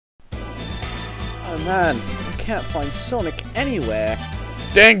Oh man, I can't find Sonic anywhere.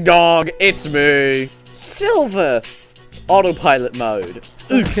 Ding dong, it's me. Silver! Autopilot mode.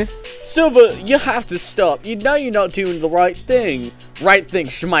 Okay. Silver, you have to stop. You know you're not doing the right thing. Right thing,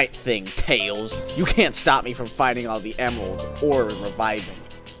 schmite thing, Tails. You can't stop me from finding all the emeralds or reviving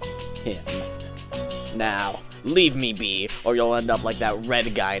him. Now, leave me be, or you'll end up like that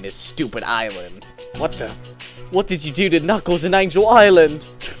red guy in his stupid island. What the? What did you do to Knuckles in Angel Island?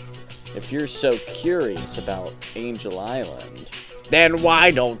 If you're so curious about Angel Island, then why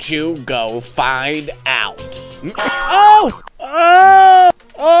don't you go find out? Oh! Oh!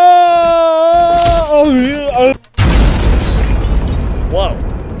 Oh!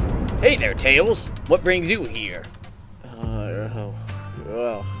 Whoa. Hey there, Tails. What brings you here?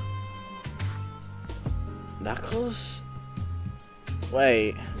 Knuckles?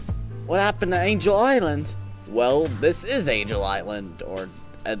 Wait, what happened to Angel Island? Well, this is Angel Island, or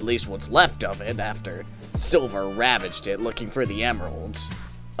at least what's left of it after Silver ravaged it looking for the emeralds.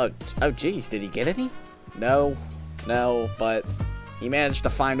 Oh geez, did he get any? No, but he managed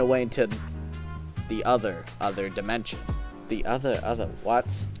to find a way into the other dimension. The other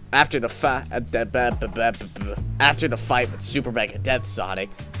what? After the fight with Super Mega Death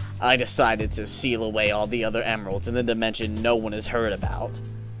Sonic, I decided to seal away all the other emeralds in the dimension no one has heard about.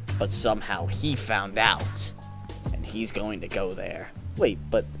 But somehow he found out, and he's going to go there. Wait,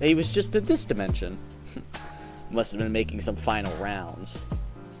 but he was just in this dimension. Must have been making some final rounds.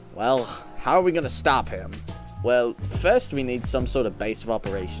 Well, how are we gonna stop him? Well, first we need some sort of base of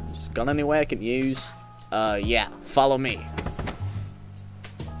operations. Got any way I can use? Yeah, follow me.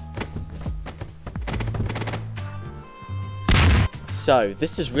 So,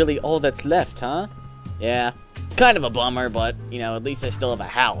 this is really all that's left, huh? Yeah, kind of a bummer, but, you know, at least I still have a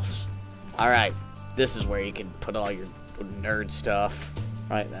house. Alright, this is where you can put all your nerd stuff.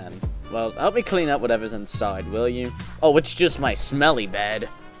 Right then. Well, help me clean up whatever's inside, will you? Oh, it's just my smelly bed.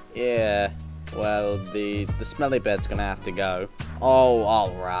 Yeah, well, the smelly bed's gonna have to go. Oh,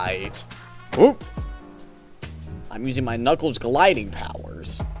 alright. Whoop! I'm using my Knuckles gliding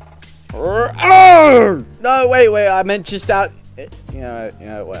powers. No, wait, I meant just out... You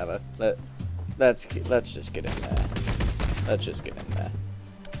know, whatever. Let's just get in there. Let's just get in there.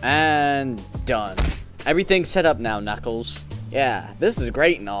 And done. Everything's set up now, Knuckles. Yeah, this is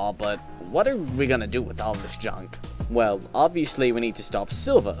great and all, but what are we gonna do with all this junk? Well, obviously we need to stop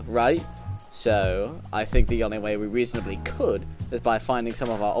Silver, right? So, I think the only way we reasonably could is by finding some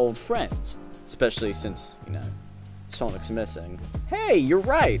of our old friends. Especially since, you know, Sonic's missing. Hey, you're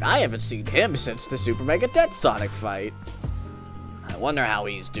right. I haven't seen him since the Super Mega Death Sonic fight. I wonder how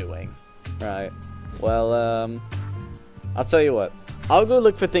he's doing. Right. Well, I'll tell you what. I'll go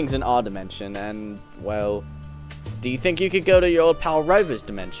look for things in our dimension, and, well... Do you think you could go to your old pal Rover's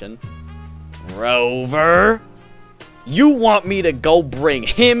dimension? Rover? You want me to go bring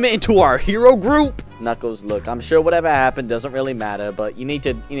him into our hero group? Knuckles, look, I'm sure whatever happened doesn't really matter, but you need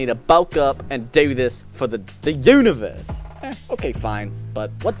to bulk up and do this for the universe. Okay, fine. But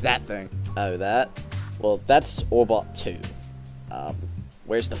what's that thing? Oh, that? Well, that's Orbot 2.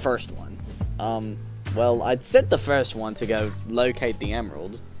 Where's the first one? Well, I'd sent the first one to go locate the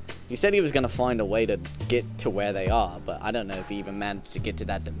emeralds. He said he was going to find a way to get to where they are, but I don't know if he even managed to get to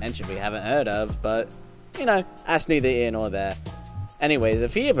that dimension we haven't heard of, but, you know, that's neither here nor there. Anyways,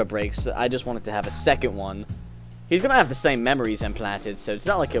 if he ever breaks, I just wanted to have a second one. He's going to have the same memories implanted, so it's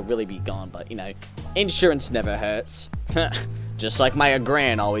not like he'll really be gone, but, you know, insurance never hurts. Just like my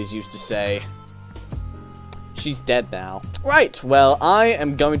gran always used to say. She's dead now. Right, well, I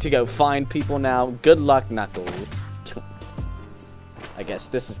am going to go find people now. Good luck, Knuckles. I guess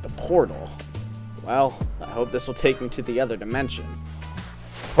this is the portal. Well, I hope this will take me to the other dimension.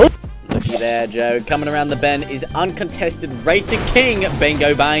 Looky there, Joe. Coming around the bend is uncontested Racing King,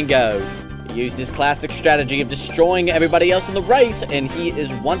 Bingo Bango. He used his classic strategy of destroying everybody else in the race, and he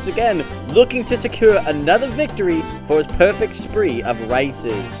is once again looking to secure another victory for his perfect spree of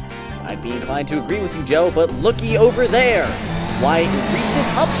races. I'd be inclined to agree with you, Joe, but looky over there. Why, recent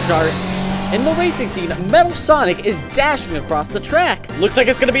upstart in the racing scene, Metal Sonic is dashing across the track. Looks like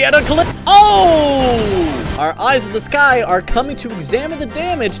it's gonna be at a collide. Oh! Our eyes in the sky are coming to examine the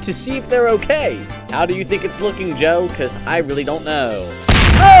damage to see if they're okay. How do you think it's looking, Joe? Because I really don't know.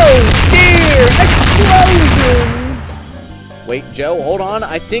 Oh, dear! Explosions! Wait, Joe, hold on.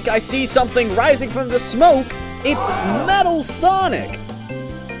 I think I see something rising from the smoke. It's Metal Sonic.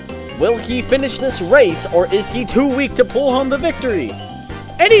 Will he finish this race, or is he too weak to pull home the victory?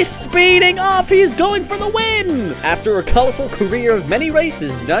 And he's speeding off! He is going for the win! After a colorful career of many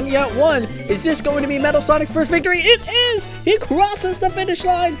races, none yet won, is this going to be Metal Sonic's first victory? It is! He crosses the finish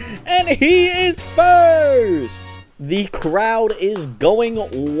line, and he is first! The crowd is going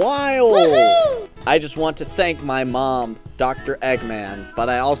wild! Woohoo! I just want to thank my mom, Dr. Eggman, but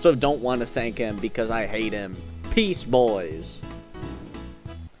I also don't want to thank him because I hate him. Peace, boys.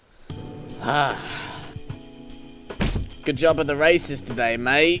 Good job at the races today,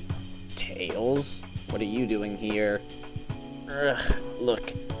 mate. Tails, what are you doing here? Ugh,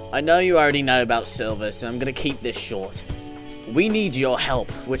 look, I know you already know about Silver, so I'm gonna keep this short. We need your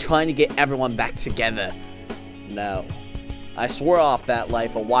help. We're trying to get everyone back together. No. I swore off that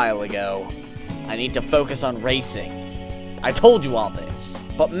life a while ago. I need to focus on racing. I told you all this.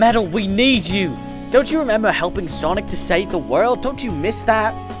 But Metal, we need you! Don't you remember helping Sonic to save the world? Don't you miss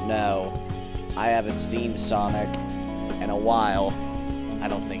that? No. I haven't seen Sonic in a while. I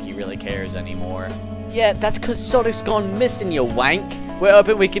don't think he really cares anymore. Yeah, that's because Sonic's gone missing, you wank. We're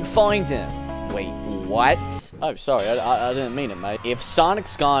hoping we can find him. Wait, what? Oh, sorry, I didn't mean it, mate. If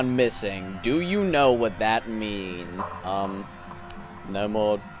Sonic's gone missing, do you know what that means? No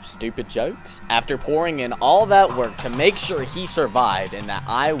more stupid jokes? After pouring in all that work to make sure he survived and that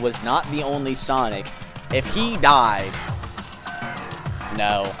I was not the only Sonic, if he died...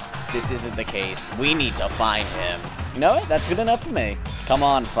 No, this isn't the case. We need to find him. You know what? That's good enough for me. Come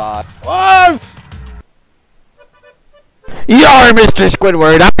on, Fox. Whoa! Yar, Mr.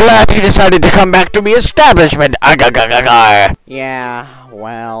 Squidward, I'm glad you decided to come back to the establishment. Yeah,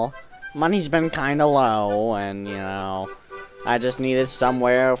 well, money's been kinda low, and, you know, I just needed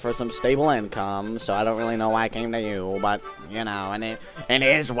somewhere for some stable income, so I don't really know why I came to you, but, you know, and it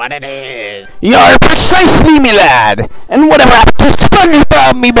is what it is. Yar, precisely, me lad. And whatever happened to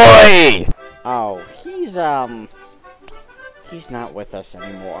SpongeBob, me boy? Oh, he's not with us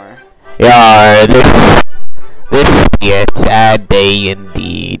anymore. Yar, this is a sad day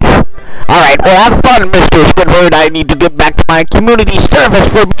indeed. Alright, well, have fun, Mr. Squidward. I need to get back to my community service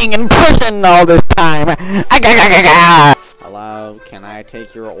for being in prison all this time. Hello, can I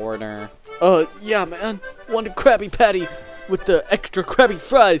take your order? Yeah, man. Want a Krabby Patty with the extra Krabby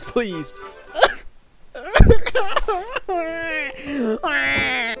fries, please.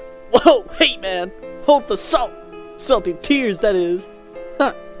 Whoa, hey, man. Hold the salt. Salty tears, that is.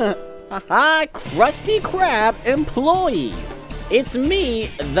 Haha, Krusty Krab employee. It's me,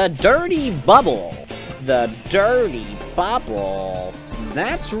 the Dirty Bubble. The Dirty Bubble.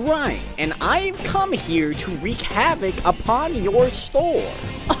 That's right, and I've come here to wreak havoc upon your store.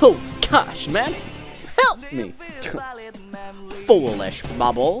 Oh, gosh, man. Help me. Foolish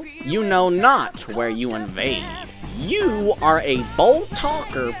Bubble, you know not where you invade. You are a bold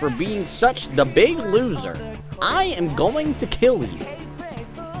talker for being such the big loser. I am going to kill you.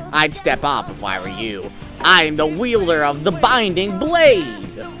 I'd step off if I were you. I am the wielder of the binding blade.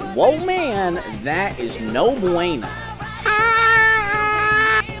 Whoa, man, that is no bueno.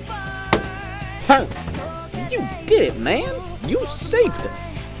 You did it, man. You saved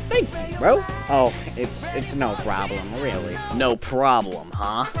us. Thank you, bro. Oh, it's no problem, really. No problem,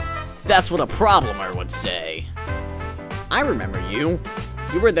 huh? That's what a problemer would say. I remember you.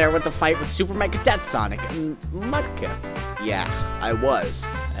 You were there with the fight with Super Mega Death Sonic and Mudkip. Yeah, I was.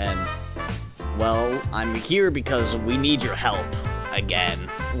 And, well, I'm here because we need your help. Again.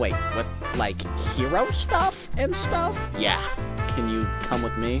 Wait, with, like, hero stuff and stuff? Yeah. Can you come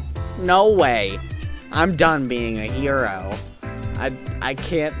with me? No way. I'm done being a hero. I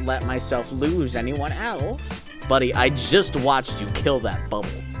can't let myself lose anyone else. Buddy, I just watched you kill that bubble.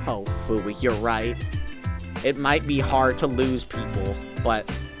 Oh, Fooey, you're right. It might be hard to lose people, but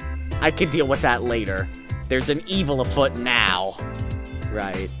I can deal with that later. There's an evil afoot now.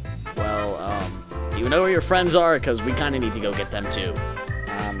 Right. Well, do you know where your friends are? Because we kind of need to go get them, too.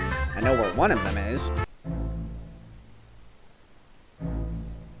 I know where one of them is.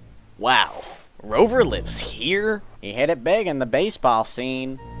 Wow. Rover lives here? He hit it big in the baseball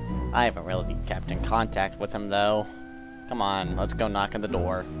scene. I haven't really kept in contact with him, though. Come on, let's go knock on the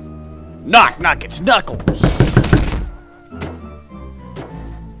door. Knock, knock, it's Knuckles!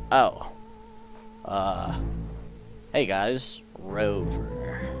 Oh. Hey guys,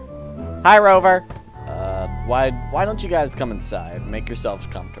 Rover. Hi, Rover! Why don't you guys come inside? Make yourselves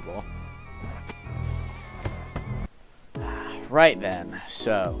comfortable. Right then,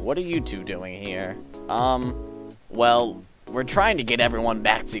 so, what are you two doing here? Well, we're trying to get everyone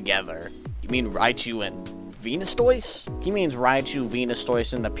back together. You mean Raichu and Venustoys? He means Raichu,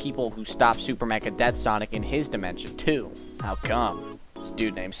 Venustoys, and the people who stopped Super Mega Death Sonic in his dimension, too. How come? This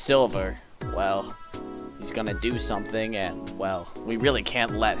dude named Silver, well, he's gonna do something, and, well, we really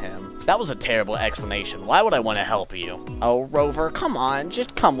can't let him. That was a terrible explanation. Why would I want to help you? Oh, Rover, come on,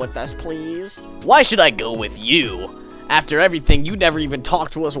 just come with us, please. Why should I go with you? After everything, you never even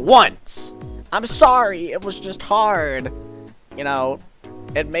talked to us once. I'm sorry, it was just hard. You know,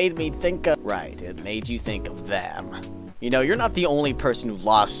 it made me think of... Right, it made you think of them. You know, you're not the only person who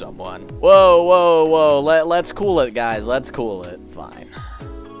lost someone. Whoa, whoa, whoa, let's cool it, guys, let's cool it. Fine.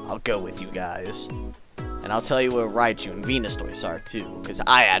 I'll go with you guys. And I'll tell you where Raichu and Venusaur are, too, because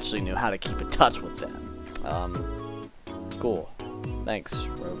I actually knew how to keep in touch with them. Cool. Thanks,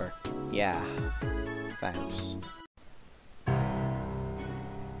 Rover. Yeah, thanks.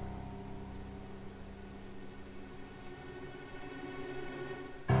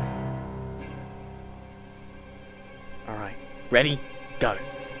 Alright, ready? Go.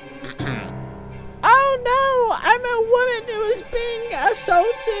 Oh no, I'm a woman who is being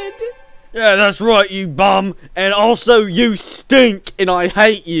assaulted. Yeah, that's right, you bum. And also, you stink, and I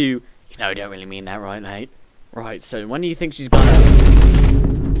hate you. You know, I don't really mean that, right, mate? Right, so when do you think she's gonna...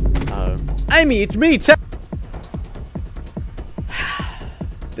 Oh. Amy, it's me,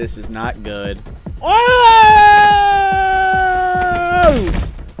 This is not good.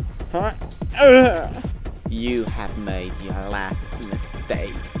 You have made your life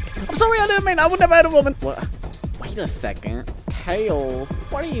mistake. I'm sorry, I didn't mean I would never hit a woman. What? Wait a second. Tails,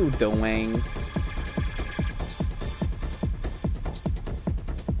 what are you doing?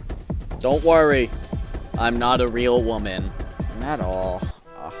 Don't worry. I'm not a real woman. Not at all.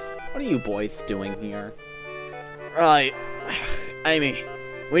 What are you boys doing here? Right. Amy,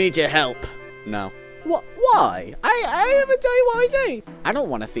 we need your help. No. What? Why? I haven't tell you what I did. I don't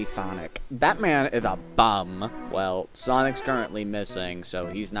want to see Sonic. That man is a bum. Well, Sonic's currently missing, so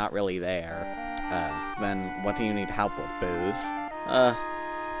he's not really there. Then what do you need help with, Booth?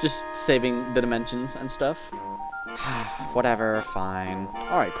 Just saving the dimensions and stuff. Whatever, fine.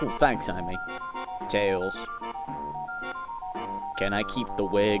 Alright, cool, thanks, Amy. Tails. Can I keep the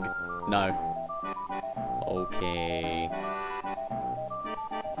wig? No. Okay.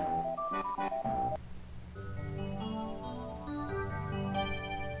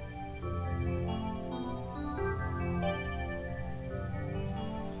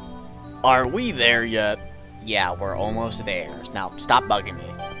 Are we there yet? Yeah, we're almost there. Now, stop bugging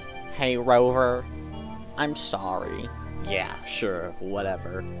me. Hey, Rover. I'm sorry. Yeah, sure,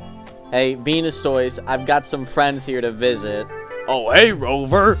 whatever. Hey, Venus Toys, I've got some friends here to visit. Oh, hey,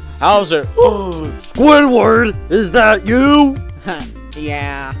 Rover. How's it? Squidward, is that you?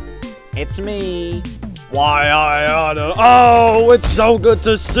 Yeah, it's me. Why, I oughta... Oh, it's so good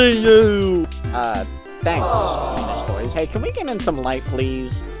to see you. Thanks, Venus Toys. Hey, can we get in some light,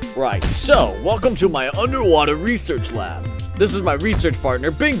 please? Right, so, welcome to my underwater research lab. This is my research partner,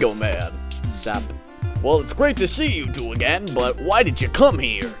 Bingo Man. Sup? Well, it's great to see you two again, but why did you come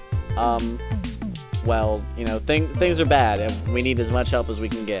here? Well, you know, things are bad, and we need as much help as we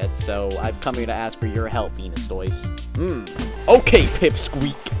can get, so I've come here to ask for your help, Venus Toys. Okay,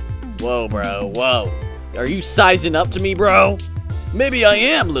 Pipsqueak. Whoa, bro, whoa. Are you sizing up to me, bro? Maybe I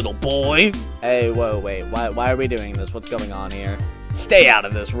am, little boy. Hey, whoa, wait, why are we doing this? What's going on here? Stay out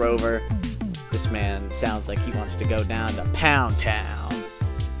of this, Rover. This man sounds like he wants to go down to Pound Town.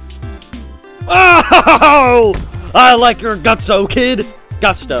 Oh! I like your gutso, kid.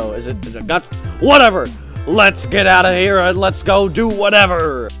 Gusto, is it gut? Whatever. Let's get out of here and let's go do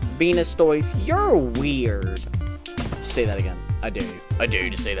whatever. Venus Toys, you're weird. Say that again. I dare you. I dare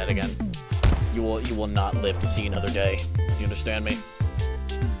you to say that again. You will not live to see another day. You understand me?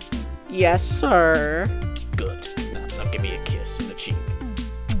 Yes, sir. Good. Now give me a kiss in the cheek.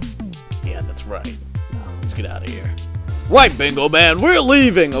 Yeah, that's right. Now, let's get out of here. Right, Bingo Man, we're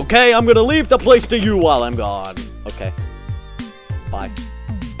leaving, okay? I'm gonna leave the place to you while I'm gone. Okay. Bye.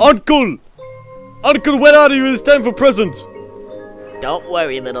 Uncle! Uncle, where are you? It's time for presents. Don't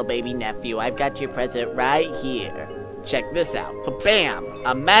worry, little baby nephew. I've got your present right here. Check this out. Bam!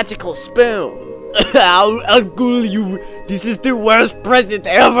 A magical spoon. Uncle, this is the worst present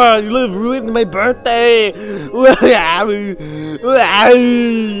ever. You have ruined my birthday.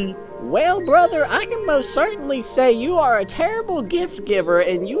 Well, brother, I can most certainly say you are a terrible gift giver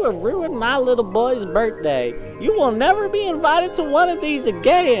and you have ruined my little boy's birthday. You will never be invited to one of these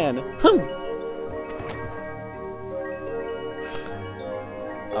again.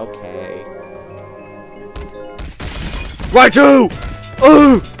 Okay. Raichu!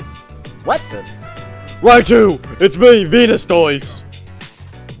 Oh! What the? Raichu! It's me, Venus Toys!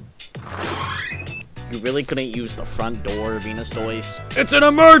 You really couldn't use the front door, Venus Toys? It's an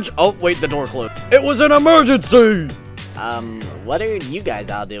Oh, wait, the door closed. It was an emergency! What are you guys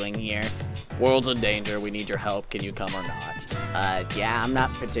all doing here? World's in danger. We need your help. Can you come or not? Yeah, I'm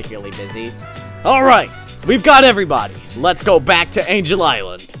not particularly busy. Alright, we've got everybody. Let's go back to Angel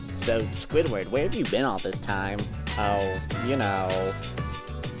Island. So, Squidward, where have you been all this time? Oh, you know.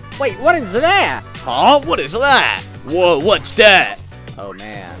 Wait, what is that? Huh? What is that? Whoa, what's that? Oh,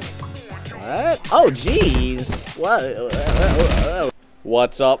 man. What? Oh, jeez. What?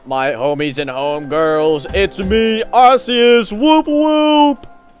 What's up, my homies and homegirls? It's me, Arceus. Whoop whoop.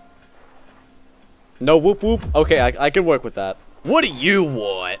 No whoop whoop? Okay, I can work with that. What do you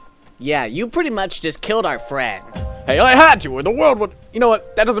want? Yeah, you pretty much just killed our friend. Hey, I had to, or the world would... You know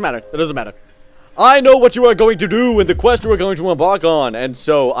what? That doesn't matter. That doesn't matter. I know what you are going to do in the quest you are going to embark on, and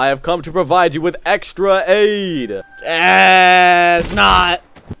so I have come to provide you with extra aid. It's not.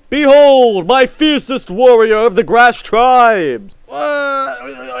 Behold, my fiercest warrior of the Grass Tribes.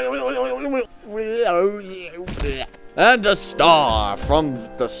 And a star from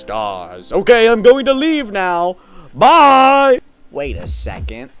the stars. Okay, I'm going to leave now. Bye! Wait a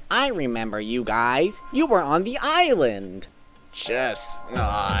second. I remember you guys. You were on the island.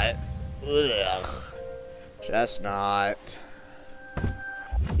 Chestnut. Ugh. Chestnut.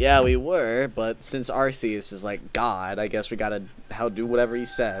 Yeah, we were, but since Arceus is like God, I guess we gotta do whatever he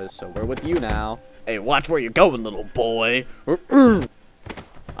says, so we're with you now. Hey, watch where you're going, little boy.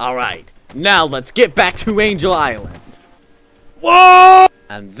 Alright, now let's get back to Angel Island. Whoa!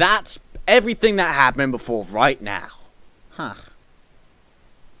 And that's everything that happened before right now. Huh.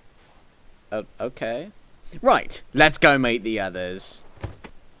 Okay. Right, let's go meet the others.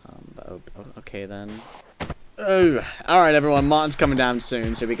 Okay then. Oh, alright everyone, Martin's coming down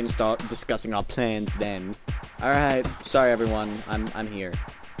soon, so we can start discussing our plans then. Alright, sorry everyone, I'm here.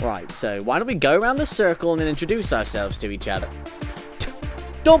 Right, so why don't we go around the circle and then introduce ourselves to each other?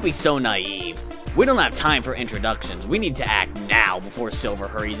 Don't be so naive. We don't have time for introductions. We need to act now before Silver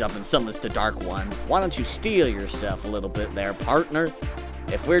hurries up and summons the Dark One. Why don't you steel yourself a little bit there, partner?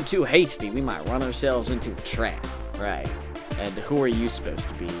 If we're too hasty, we might run ourselves into a trap. Right. And who are you supposed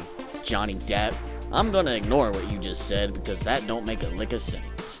to be? Johnny Depp? I'm gonna ignore what you just said because that don't make a lick of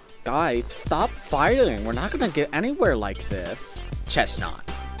sense. Guys, stop fighting. We're not gonna get anywhere like this. Chestnut.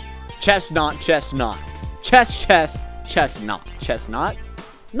 Chestnut, chestnut. Chestnut. Chestnut?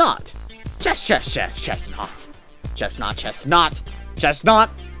 Not. Chestnut. Chestnut, chestnut. Chestnut.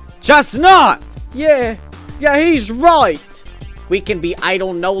 Chestnut! Yeah, he's right. We can be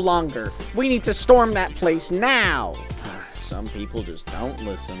idle no longer. We need to storm that place now. Some people just don't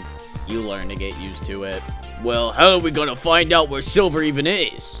listen. You learn to get used to it. Well, how are we gonna find out where Silver even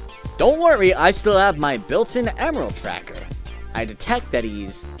is? Don't worry, I still have my built-in emerald tracker. I detect that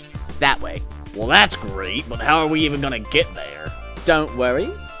he's that way. Well, that's great, but how are we even gonna get there? Don't worry,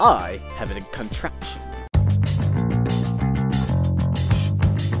 I have a contraption.